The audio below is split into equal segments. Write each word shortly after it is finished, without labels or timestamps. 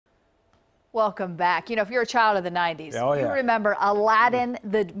Welcome back. You know, if you're a child of the 90s, Oh, yeah. you remember Aladdin,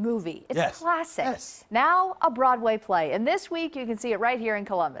 the movie. It's Yes. a classic. Yes. Now a Broadway play. And this week you can see it right here in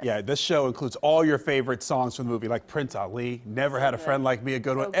Columbus. Yeah, this show includes all your favorite songs from the movie, like Prince Ali, Never Had a Friend Like Me, a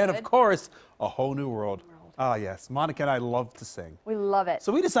good one, and of course, A Whole New World. Ah, yes. Monica and I love to sing. We love it.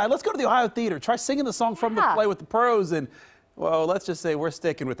 So we decided, let's go to the Ohio Theater, try singing the song from the play with the pros, and, well, let's just say we're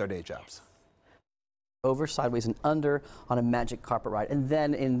sticking with our day jobs. Over, sideways, and under on a magic carpet ride. And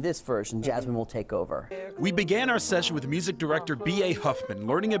then in this version, Jasmine will take over. We began our session with music director B.A. Huffman,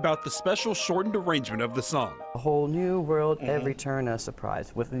 learning about the special shortened arrangement of the song. A whole new world, every turn a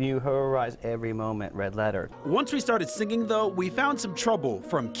surprise. With new horizon, every moment red letter. Once we started singing, though, we found some trouble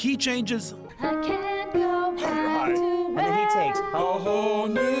from key changes. I can't go back to And then he takes A whole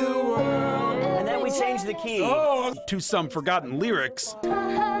new world. and then we change the key. To some forgotten lyrics.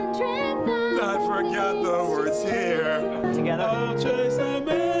 100,000. I forgot the words here. Together. I'll chase the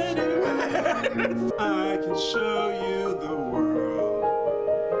man. I can show you the world.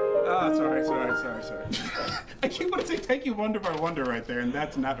 Ah, sorry. I keep wanting to say "Take You Wonder by Wonder" right there, and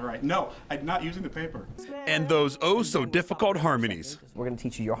that's not right. No, I'm not using the paper. And those oh so difficult harmonies. We're going to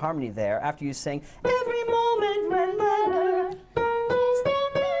teach you your harmony there after you sing every moment red letter.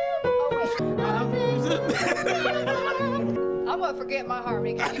 I'm gonna forget my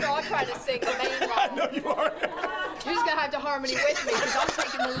harmony because you know I try to sing the main line. I know you are. You're just gonna have to harmony with me because I'm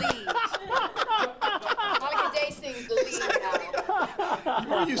taking the lead. Monica Day sings the lead now.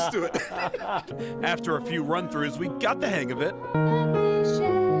 We're used to it. After a few run-throughs, we got the hang of it.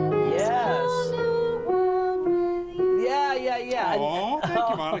 Yes. Yeah. Oh, thank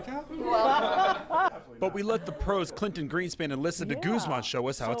you, Monica. But we let the pros Clinton Greenspan and Lissa de Guzman show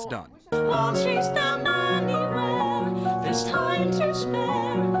us how it's done. I'll chase the money where there's time to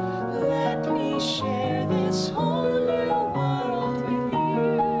spare. Let me share this whole new world with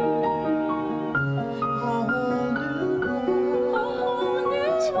you. A whole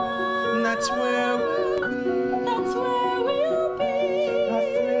new world. And that's where That's where we'll be. I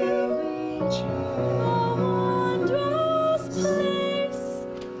thrill each A wondrous place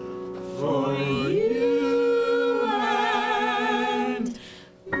for you and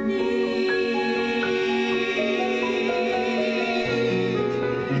me.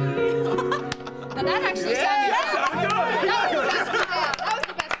 Now that actually sounded that was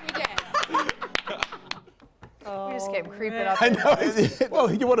the best we did. We just came creeping up. I know.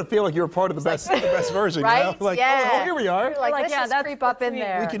 Well, you want to feel like you're part of the best version, Right? you know? Like, Yeah. oh, here we are. We're like, let's just creep up in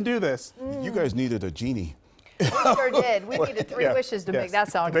there. We can do this. You guys needed a genie. We sure did. We needed three Yeah. wishes to Yes. make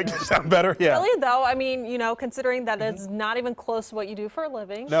that sound Make good. it sound better, yeah. Really, though, I mean, you know, considering that it's not even close to what you do for a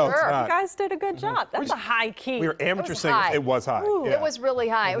living. No, it's Sure. not. You guys did a good job. That's a high key. We were amateur was singers. high. It was high. It Yeah. was really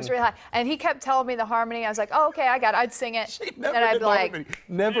high. It was really high. And he kept telling me the harmony. I was like, oh, okay, I got it. I'd sing it. Never and I'd did be like, harmony.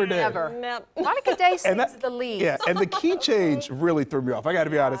 Never did. never. Nope. Monica Day sings that- the lead. Yeah, and the key change really threw me off. I got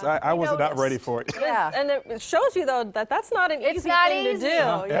to be honest. I was not noticed. ready for it. Yeah. And it shows you, though, that that's not an easy not thing easy. to do.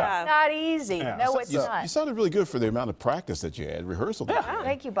 No. Yeah. It's not easy. Yeah. No, it's You not. sounded really good for the amount of practice that you had, rehearsal.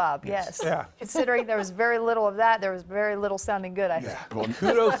 Thank you, Bob. Yes. Yeah. Considering there was very little of that, there was very little sounding good, I think. Well,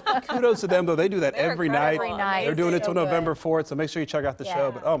 kudos to them, though. They do that every night. Every night. They're doing it till So good. November 4th, so make sure you check out the show.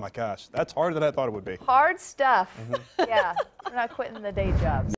 Yeah. But oh my gosh, that's harder than I thought it would be. Hard stuff. Yeah. We're not quitting the day jobs.